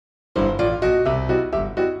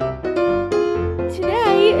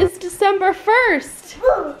December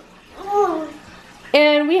 1st.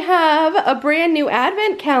 And we have a brand new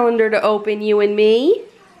advent calendar to open, you and me.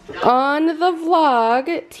 On the vlog,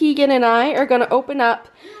 Teagan and I are going to open up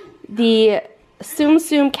the Tsum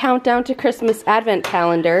Tsum Countdown to Christmas Advent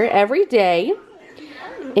Calendar every day.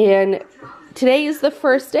 And today is the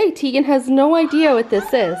first day. Teagan has no idea what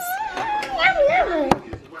this is.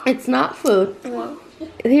 It's not food.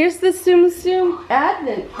 Here's the Tsum Tsum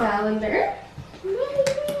Advent Calendar.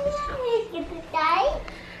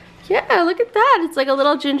 Yeah, look at that. It's like a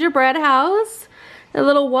little gingerbread house, a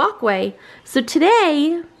little walkway. So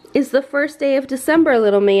today is the first day of December,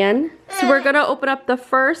 little man. So we're gonna open up the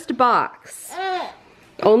first box.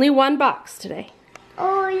 Only one box today.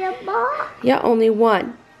 Oh, the box? Yeah, only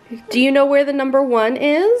one. Do you know where the number 1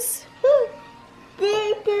 is?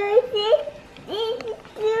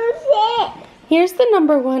 Here's the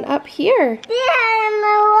number 1 up here. Yeah?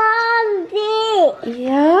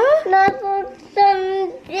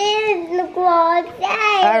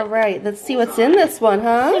 Alright, let's see what's in this one,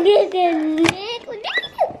 huh?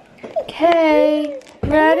 Okay,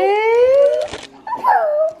 ready?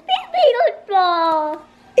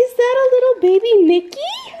 Is that a little baby Mickey?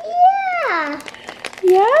 Yeah.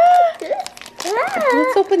 Yeah?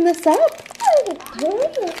 Let's open this up.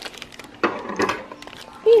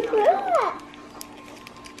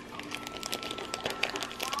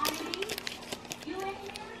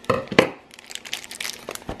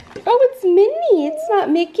 Oh, it's Minnie. It's not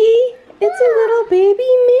Mickey. It's a little baby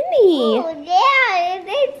Minnie. Oh, yeah,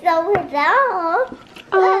 it's over there.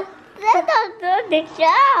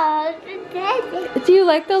 Do you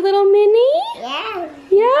like the little Minnie? Yeah.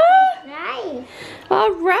 Yeah? Nice.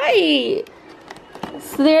 All right.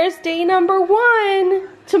 So there's day number 1.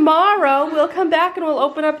 Tomorrow we'll come back and we'll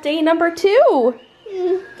open up day number 2.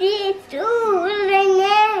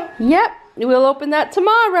 Yep, we'll open that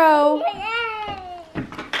tomorrow.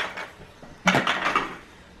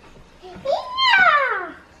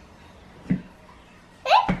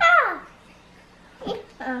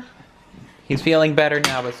 He's feeling better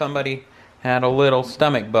now, but somebody had a little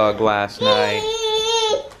stomach bug last night.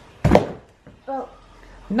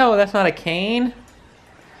 No, that's not a cane.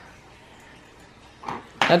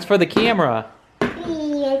 That's for the camera. Are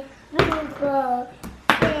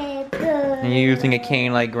you using a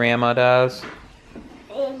cane like Grandma does?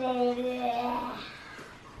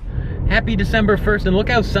 Happy December 1st, and look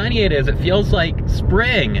how sunny it is. It feels like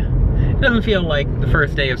spring. It doesn't feel like the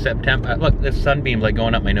first day of September. Look, this sunbeam's like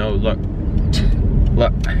going up my nose. Look.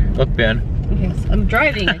 Look, Ben. Yes, I'm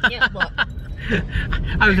driving, I can't look.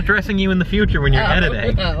 I was addressing you in the future when you're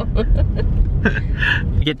editing. Oh.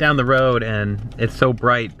 You get down the road and it's so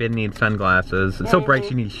bright, Ben needs sunglasses. It's so bright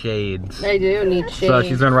she needs shades. I do need shades. So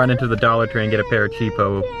she's gonna run into the Dollar Tree and get a pair of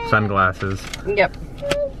cheapo sunglasses. Yep.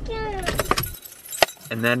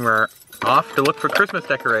 And then we're off to look for Christmas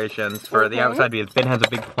decorations for the outside because Ben has a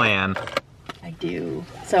big plan. I do.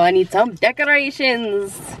 So I need some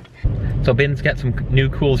decorations. So Ben's got some new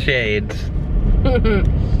cool shades.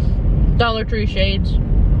 Dollar Tree shades.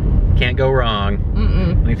 Can't go wrong.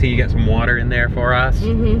 Let me see, you got some water in there for us.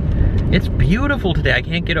 It's beautiful today. I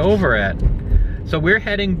can't get over it. So we're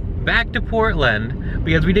heading back to Portland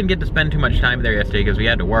because we didn't get to spend too much time there yesterday because we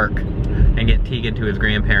had to work and get Teagan to his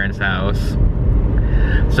grandparents' house.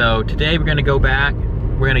 So today we're gonna go back.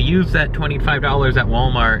 We're gonna use that $25 at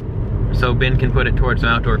Walmart so Ben can put it towards some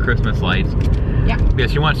outdoor Christmas lights. Yeah.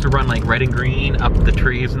 Because she wants to run like red and green up the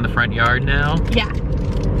trees in the front yard now. Yeah.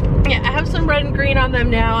 Yeah, I have some red and green on them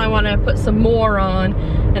now. I want to put some more on,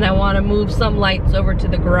 and I want to move some lights over to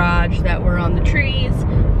the garage that were on the trees.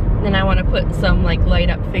 And I want to put some like light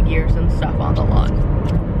up figures and stuff on the lawn.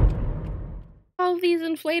 All of these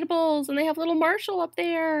inflatables, and they have little Marshall up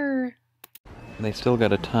there. They still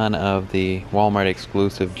got a ton of the Walmart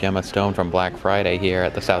exclusive Gemma Stone from Black Friday here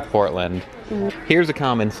at the South Portland. Here's a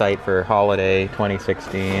common sight for holiday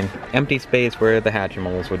 2016. Empty space where the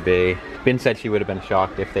Hatchimals would be. Ben said she would have been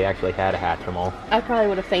shocked if they actually had a Hatchimal. I probably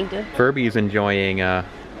would have fainted. Furby's enjoying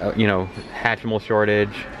you know, Hatchimal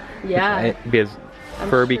shortage. Yeah. Because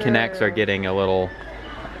Furby sure. Connects are getting a little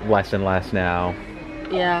less and less now.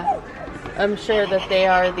 Yeah. I'm sure that they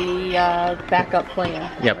are the backup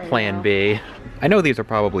plan. Yep, right, plan now. B. I know these are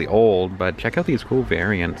probably old, but check out these cool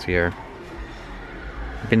variants here.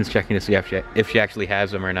 Ben's checking to see if she actually has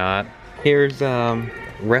them or not. Here's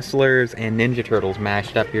wrestlers and Ninja Turtles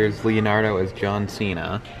mashed up. Here's Leonardo as John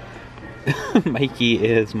Cena. Mikey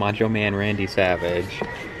is Macho Man Randy Savage.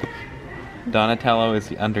 Donatello is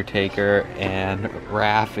the Undertaker, and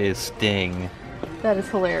Raph is Sting. That is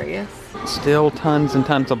hilarious. Still tons and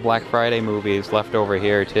tons of Black Friday movies left over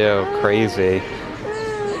here too. Crazy.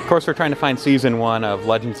 course, we're trying to find season 1 of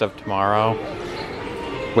Legends of Tomorrow,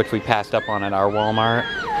 which we passed up on at our Walmart,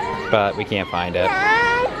 but we can't find it.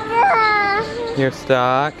 You're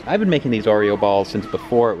stuck. I've been making these Oreo balls since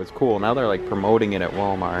before it was cool. Now they're like promoting it at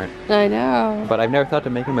Walmart. I know. But I've never thought to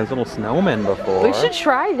make them as little snowmen before. We should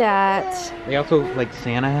try that. They also like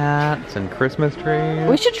Santa hats and Christmas trees.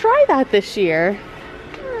 We should try that this year.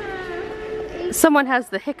 Someone has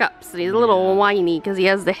the hiccups and he's a little whiny because he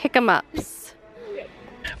has the hiccups.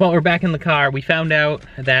 Well, we're back in the car. We found out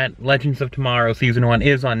that Legends of Tomorrow season 1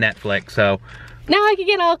 is on Netflix, so now I can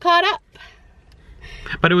get all caught up.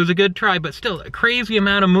 But it was a good try, but still, a crazy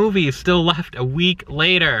amount of movies still left a week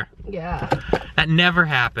later. Yeah. That never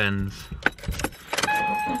happens.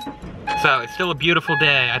 So, it's still a beautiful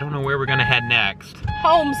day. I don't know where we're gonna head next.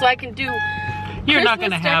 Home so I can do You're not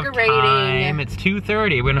gonna Christmas have decorating. time. It's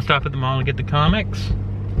 2:30. We're gonna stop at the mall and get the comics.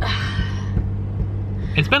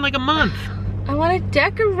 It's been like a month. I want to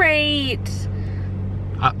decorate.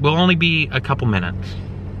 We'll only be a couple minutes.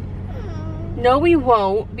 No, we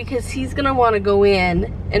won't, because he's gonna want to go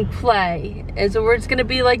in and play. And so it's gonna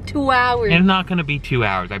be like 2 hours. It's not gonna be 2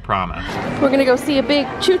 hours, I promise. We're gonna go see a big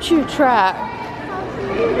choo-choo track.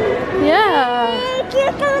 Yeah.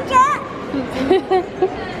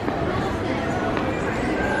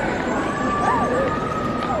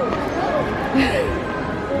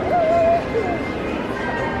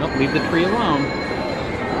 Nope, leave the tree alone.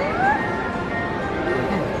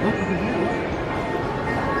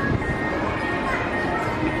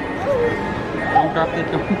 Don't drop the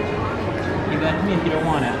door. Give that to me if you don't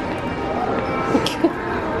want it.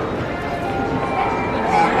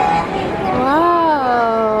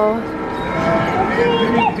 Wow. You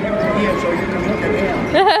need to come here so you can look at him.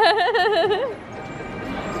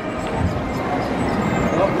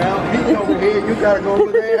 Oh, now he's over here, you gotta go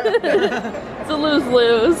over there. It's a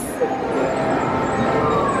lose-lose.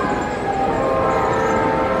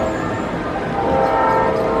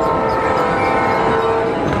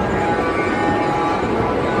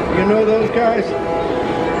 You know those guys?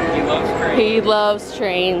 He loves trains. He loves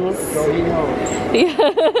trains. So he knows. Yeah. You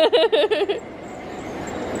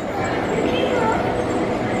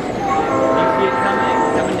see it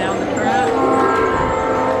coming down the track?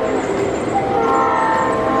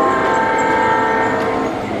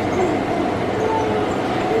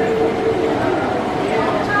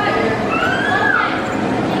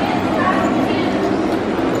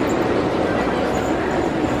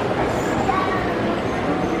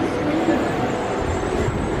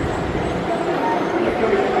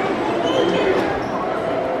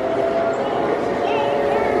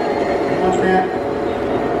 Want that?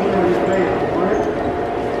 Put on his face, want it?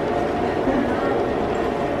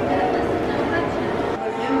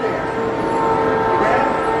 In there. Yeah?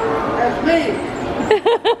 That's me.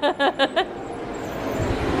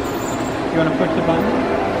 You want to push the button?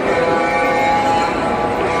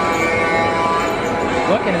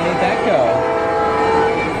 Look, and it made that go.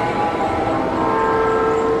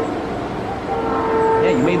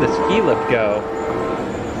 Yeah, you made the ski lift go.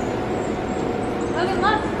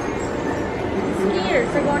 Look.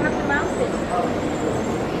 Skiers are going up the mountain.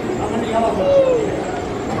 How many elephants?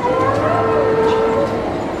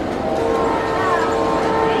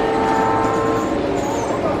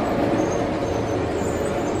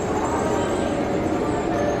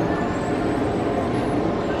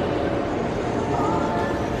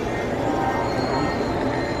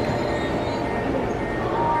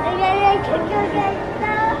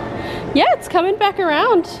 Yeah, it's coming back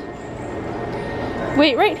around.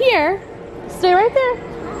 Wait right here. Stay right there.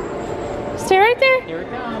 Stay right there. Here it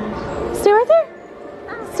comes. Stay right there.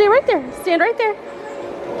 Stay right there. Stand right there.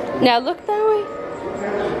 Now look that way.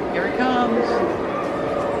 Here it comes.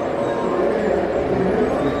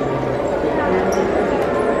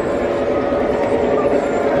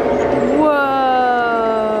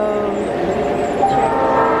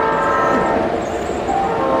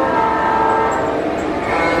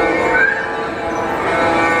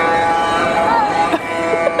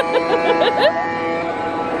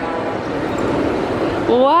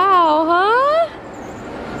 Wow, huh?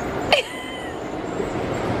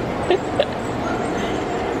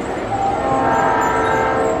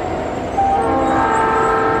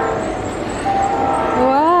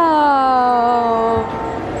 Wow.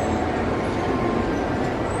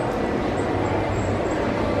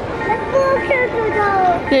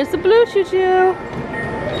 There's the blue choo-choo.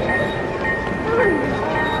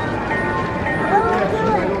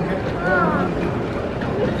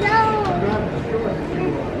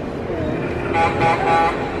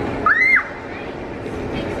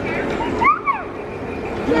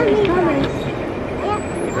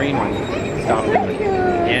 green one. Stopped in the...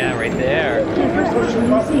 Yeah, right there.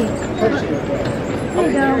 Oh,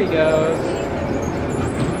 there he goes.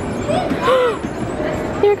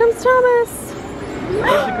 Here comes Thomas.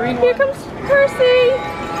 There's the green one. Here comes Percy.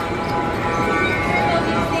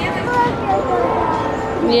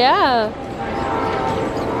 Yeah.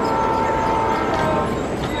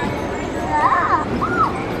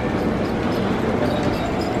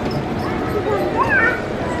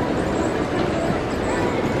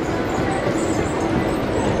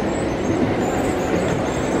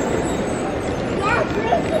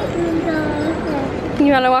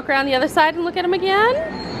 You want to walk around the other side and look at him again?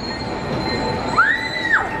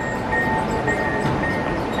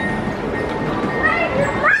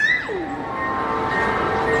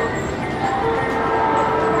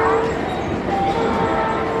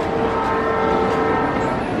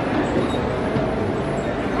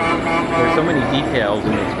 There's so many details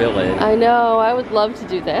in this village. I know, I would love to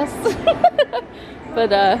do this.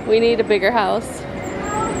 But we need a bigger house.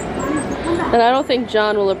 And I don't think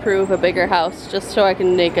John will approve a bigger house just so I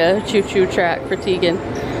can make a choo-choo track for Teagan.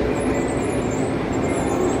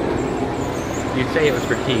 You'd say it was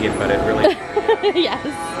for Teagan, but it really... Yes.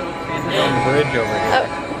 Santa's on the bridge over here.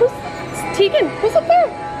 Who's Teagan? Who's up there?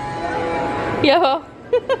 Yo.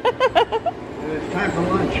 It's time for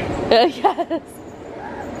lunch. Yes.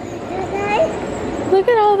 Look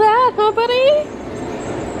at all that, huh, buddy?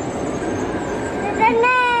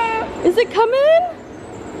 Is it coming?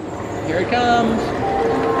 Here it comes.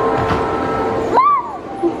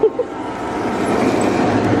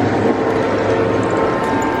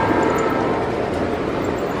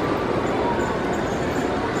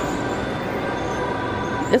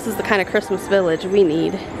 This is the kind of Christmas village we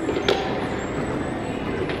need.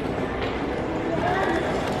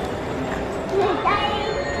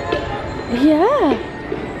 Yeah.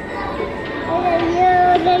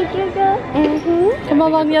 Come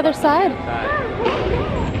along the other side.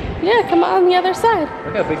 Yeah, come on the other side.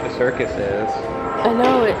 Look how big the circus is. I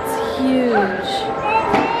know, it's huge.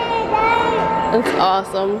 It's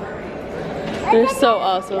awesome. They're so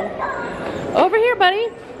awesome. Over here,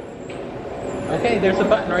 buddy. Okay, there's a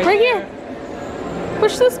button right here.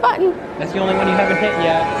 Push this button. That's the only one you haven't hit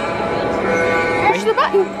yet. Push the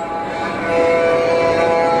button.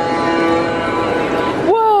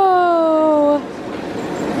 Whoa.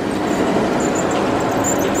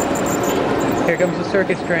 Here comes the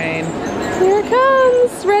circus train. Here it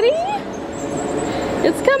comes. Ready?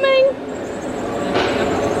 It's coming.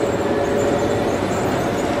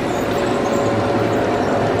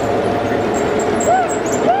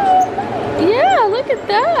 Yeah, look at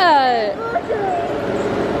that.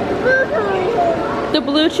 The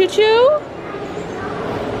blue choo-choo?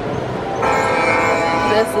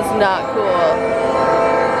 This is not cool.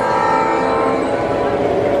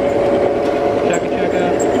 Chugga chugga.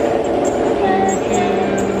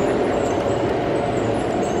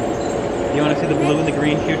 You want to see the blue and the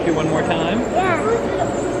green choo-choo one more time?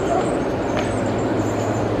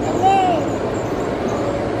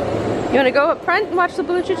 You want to go up front and watch the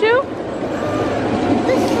blue choo-choo?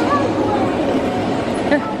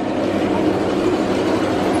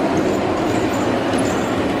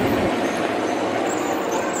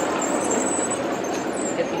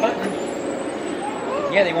 Hit the button.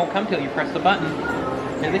 Yeah, they won't come till you press the button.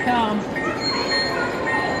 Here they come.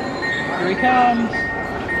 Here he comes.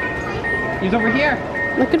 He's over here.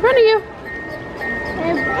 Look in front of you.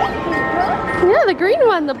 Yeah, the green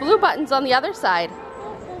one. The blue button's on the other side.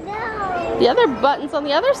 The other button's on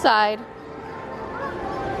the other side.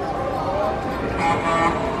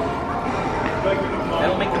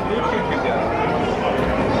 That'll make the blue choo-choo go.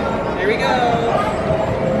 There we go.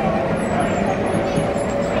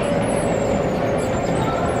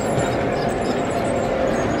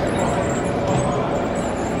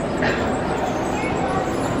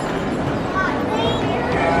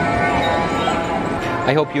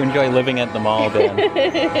 I hope you enjoy living at the mall, Ben.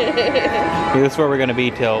 This is where we're going to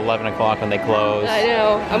be till 11 o'clock when they close. I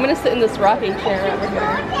know. I'm going to sit in this rocking chair over here.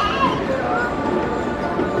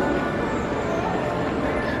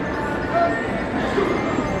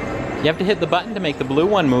 You have to hit the button to make the blue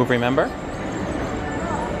one move, remember?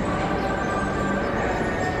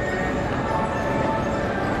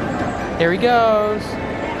 There he goes.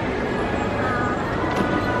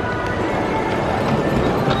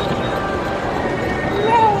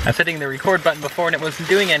 I was hitting the record button before and it wasn't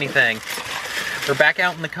doing anything. We're back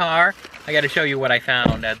out in the car. I gotta show you what I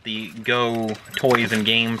found at the Go Toys and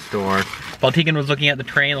Games store. While Teagan was looking at the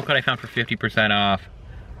train, look what I found for 50% off.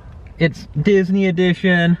 It's Disney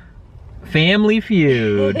Edition Family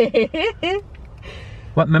Feud.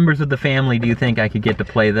 What members of the family do you think I could get to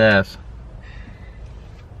play this?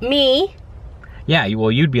 Me. Yeah,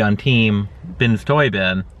 well, you'd be on team Ben's Toy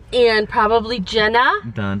Bin. And probably Jenna.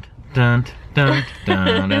 Dun, dun, dun, dun,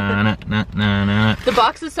 dun, dun, dun, dun. The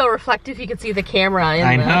box is so reflective you can see the camera in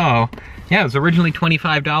I know. Yeah, it was originally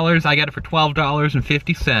 $25. I got it for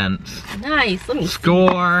 $12.50. Nice. Let me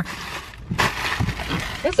Score.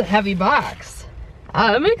 It's a heavy box.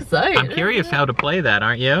 I'm excited. I'm curious how to play that,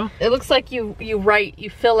 aren't you? It looks like you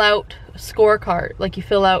fill out a scorecard, like you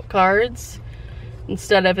fill out cards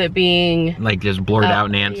instead of it being like just blurt out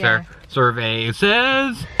an answer. Yeah. Survey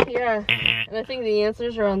says. Yeah. And I think the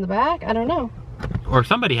answers are on the back. I don't know. Or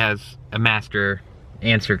somebody has a master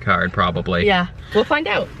answer card probably. Yeah, we'll find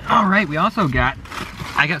out. All right, we also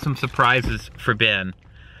I got some surprises for Ben.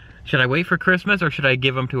 Should I wait for Christmas or should I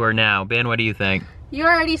give them to her now? Ben, what do you think? You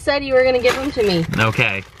already said you were gonna give them to me.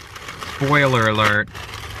 Okay. Spoiler alert.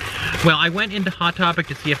 Well, I went into Hot Topic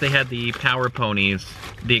to see if they had the Power Ponies,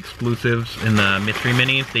 the exclusives in the Mystery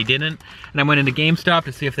Minis. They didn't. And I went into GameStop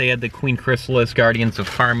to see if they had the Queen Chrysalis Guardians of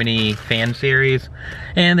Harmony fan series.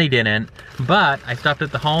 And they didn't. But I stopped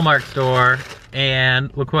at the Hallmark store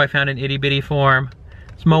and look who I found in itty bitty form.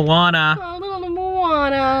 It's Moana. Oh, little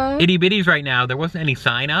Moana. Itty bitties right now. There wasn't any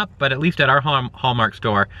sign up, but at least at our Hallmark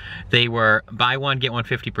store, they were buy one, get one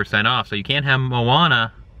 50% off. So you can't have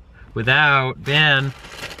Moana without Ben.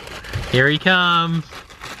 Here he comes.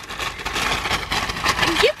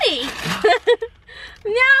 Yippee!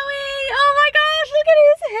 Nowie! Oh my gosh, look at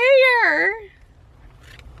his hair!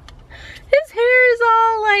 His hair is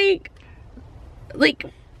all like,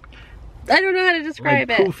 I don't know how to describe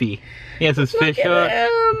Like it. poofy. He has his fish Look hook. at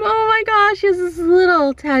him. Oh my gosh, he has his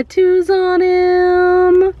little tattoos on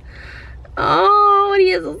him. Oh, and he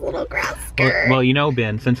has his little grass skirt. Well, you know,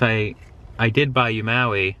 Ben, since I did buy you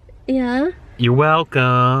Maui, Yeah? you're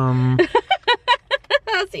welcome.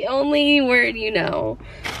 That's the only word you know.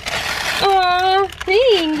 Aw,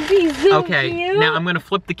 thanks. He's so Okay, cute. now I'm gonna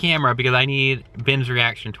flip the camera because I need Ben's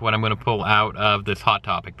reaction to what I'm gonna pull out of this Hot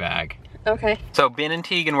Topic bag. Okay. So Ben and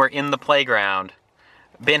Teagan were in the playground.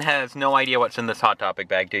 Ben has no idea what's in this Hot Topic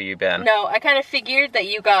bag, do you, Ben? No, I kind of figured that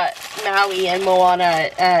you got Maui and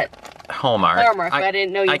Moana at Hallmark. Hallmark, but I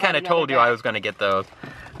didn't know you I had kind of another told you bag. I was gonna get those.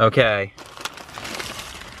 Okay.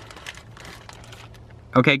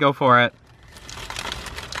 Okay, go for it.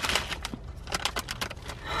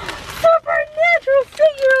 Supernatural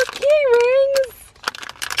figure key rings!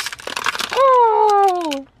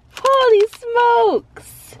 Oh! Holy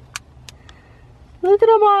smokes! Look at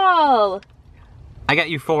them all! I got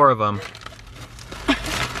you 4 of them. I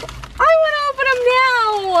want to open them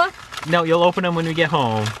now! No, you'll open them when we get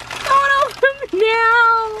home. I want to open them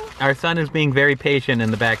now! Our son is being very patient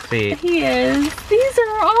in the back seat. He is. These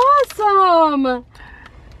are awesome!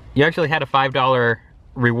 You actually had a $5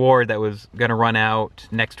 reward that was gonna run out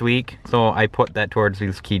next week, so I put that towards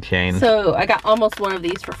these keychains. So I got almost one of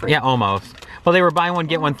these for free. Yeah, almost. Well, they were buy one,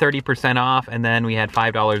 get one 30% off, and then we had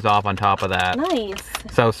 $5 off on top of that. Nice.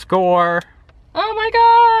 So score. Oh my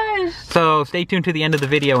gosh! So stay tuned to the end of the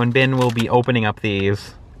video and Ben will be opening up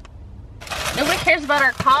these. Nobody cares about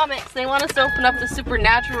our comics. They want us to open up the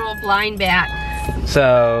supernatural blind bag.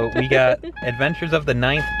 So we got Adventures of the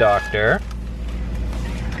Ninth Doctor.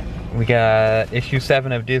 We got issue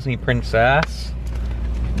 7 of Disney Princess,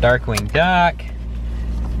 Darkwing Duck,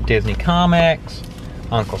 Disney Comics,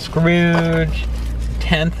 Uncle Scrooge,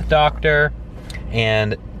 10th Doctor,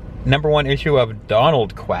 and #1 issue of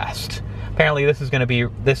Donald Quest. Apparently this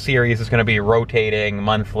series is gonna be rotating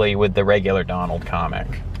monthly with the regular Donald comic.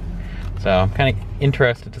 So I'm kind of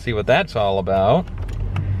interested to see what that's all about.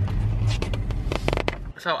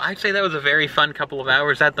 So I'd say that was a very fun couple of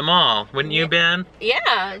hours at the mall, wouldn't you, Ben?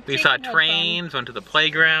 Yeah. We saw trains, went to the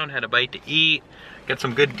playground, had a bite to eat, got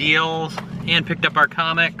some good deals, and picked up our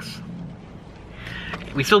comics.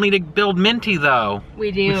 We still need to build Minty, though.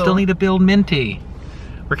 We do. We still need to build Minty.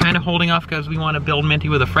 We're kind of holding off because we want to build Minty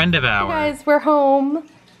with a friend of ours. Hey guys, we're home.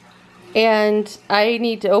 And I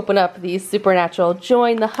need to open up these Supernatural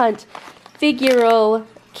Join the Hunt figural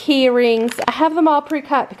key rings. I have them all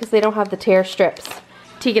pre-cut because they don't have the tear strips.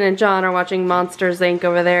 Teagan and John are watching Monsters, Inc.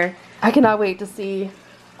 over there. I cannot wait to see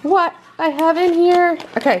what I have in here.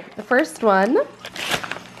 Okay, the first one.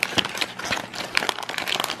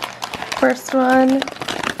 First one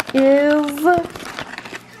is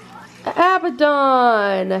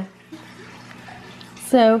Abaddon.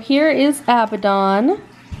 So here is Abaddon.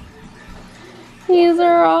 These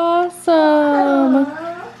are awesome.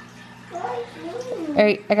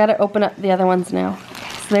 Alright, I gotta open up the other ones now.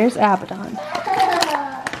 So there's Abaddon.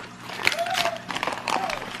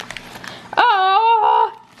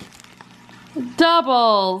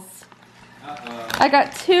 doubles. I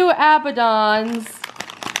got 2 Abaddons.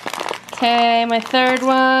 Okay, my third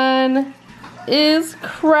one is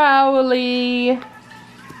Crowley.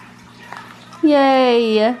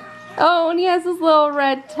 Yay. Oh, and he has his little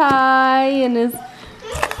red tie and his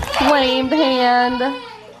flamed hand.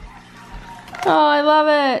 Oh, I love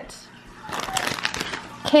it.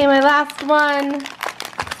 Okay, my last one.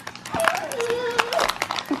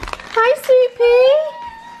 Hi, Sweet Pea.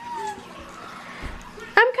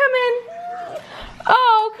 I'm coming.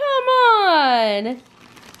 Oh, come on.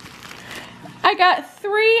 I got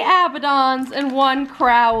 3 Abaddons and 1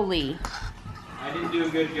 Crowley. I didn't do a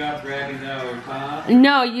good job grabbing those, huh?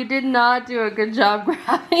 No, you did not do a good job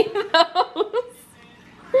grabbing those.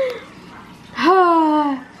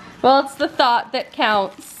 Well, it's the thought that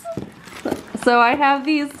counts. So I have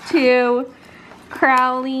these 2,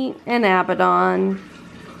 Crowley and Abaddon.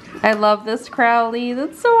 I love this Crowley.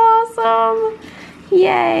 That's so awesome.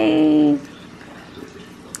 Yay.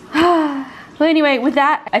 Well, anyway, with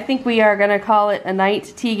that, I think we are going to call it a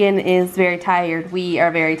night. Teagan is very tired. We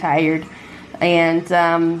are very tired.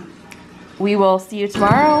 And we will see you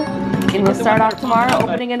tomorrow. And we'll start off tomorrow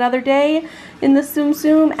opening another day in the Tsum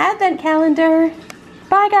Tsum Advent Calendar.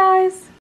 Bye, guys.